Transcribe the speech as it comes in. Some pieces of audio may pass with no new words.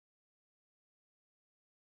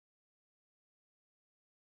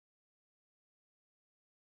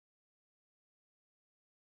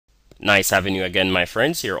Nice having you again, my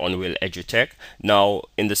friends, here on Will EduTech. Now,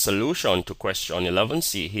 in the solution to question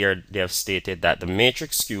 11C, here they have stated that the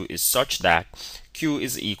matrix Q is such that Q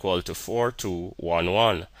is equal to 4, 2, 1,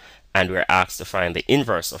 1. And we're asked to find the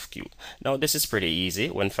inverse of Q. Now, this is pretty easy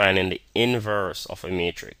when finding the inverse of a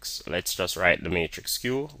matrix. Let's just write the matrix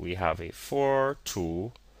Q. We have a 4,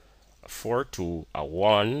 2, a 4, 2, a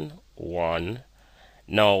 1, 1.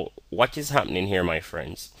 Now, what is happening here, my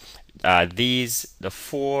friends? The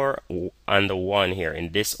 4 and the 1 here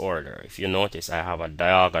in this order, if you notice, I have a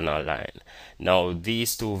diagonal line. Now,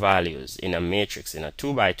 these two values in a matrix, in a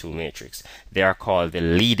 2 by 2 matrix, they are called the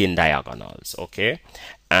leading diagonals, okay?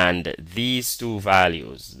 And these two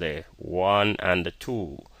values, the 1 and the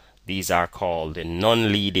 2, these are called the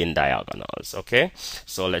non-leading diagonals, okay?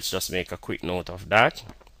 So let's just make a quick note of that.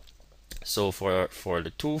 So for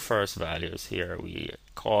the two first values here, we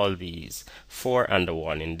call these 4 and the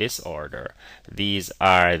 1 in this order. These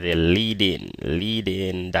are the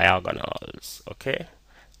leading diagonals, okay?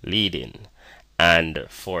 Leading. And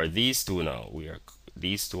for these two now,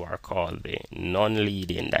 these two are called the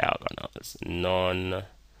non-leading diagonals.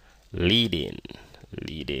 Non-leading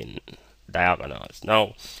diagonals.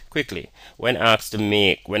 Now, quickly, when asked to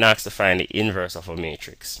find the inverse of a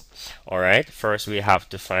matrix, all right, first we have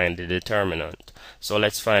to find the determinant. So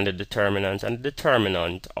let's find the determinant, and the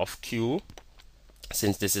determinant of Q,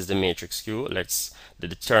 since this is the matrix Q, the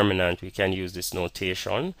determinant, we can use this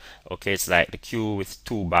notation, okay? It's like the Q with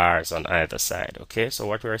 2 bars on either side, okay? So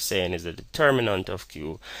what we're saying is the determinant of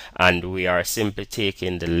Q, and we are simply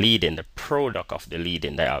taking the product of the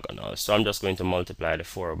leading diagonal. So I'm just going to multiply the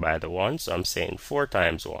 4 by the 1, so I'm saying 4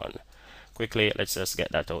 times 1. Quickly, let's just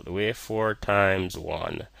get that out of the way. 4 times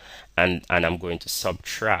 1, and I'm going to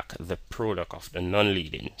subtract the product of the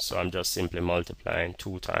non-leading, so I'm just simply multiplying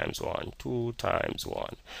 2 times 1, 2 times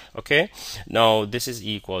 1. Okay, now this is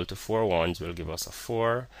equal to 4 ones will give us a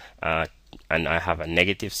 4, and I have a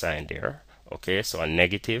negative sign there. Okay, so a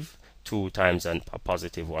negative 2 times a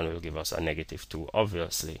positive 1 will give us a negative 2,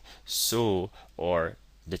 obviously. So our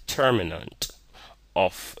determinant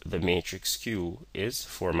of the matrix Q is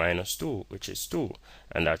 4 minus 2, which is 2,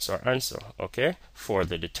 and that's our answer, okay, for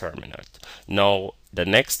the determinant. Now the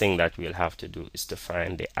next thing that we'll have to do is to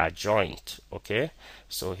find the adjoint, okay?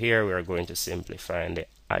 So here we are going to simply find the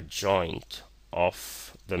adjoint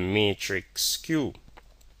of the matrix Q.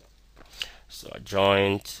 So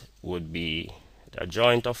adjoint would be the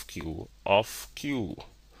adjoint of Q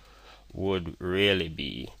would really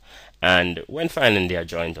be, and when finding the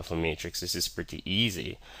adjoint of a matrix, this is pretty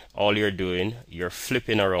easy. All you're doing, you're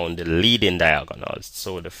flipping around the leading diagonals.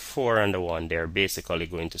 So the 4 and the 1, they're basically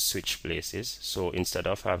going to switch places. So instead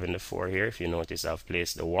of having the 4 here, if you notice, I've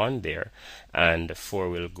placed the 1 there, and the 4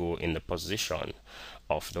 will go in the position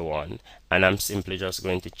of the 1, and I'm simply just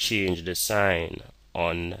going to change the sign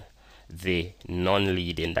on the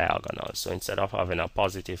non-leading diagonal. So instead of having a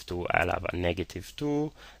positive 2, I'll have a negative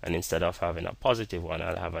 2, and instead of having a positive 1,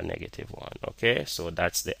 I'll have a negative 1. Okay, so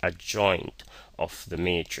that's the adjoint of the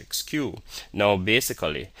matrix Q. Now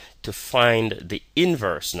basically, to find the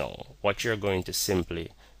inverse now, what you're going to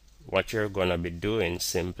be doing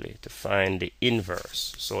simply to find the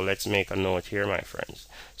inverse. So let's make a note here, my friends.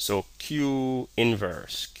 So Q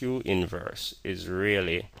inverse is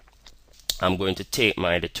really, I'm going to take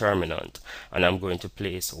my determinant and I'm going to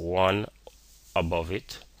place 1 above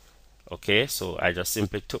it. Okay, so I just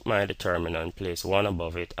simply took my determinant, place 1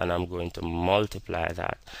 above it, and I'm going to multiply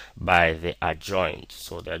that by the adjoint.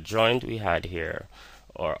 So the adjoint we had here,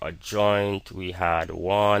 or adjoint, we had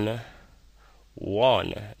 1,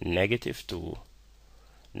 1, negative 2,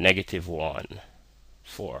 negative 1,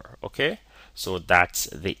 4. Okay, so that's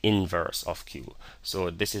the inverse of Q. So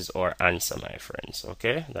this is our answer, my friends.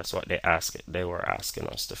 Okay, that's what they were asking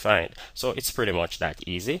us to find. So it's pretty much that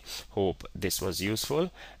easy. Hope this was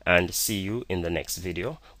useful, and see you in the next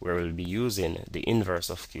video where we'll be using the inverse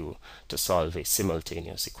of Q to solve a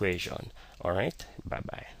simultaneous equation. All right, bye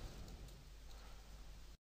bye.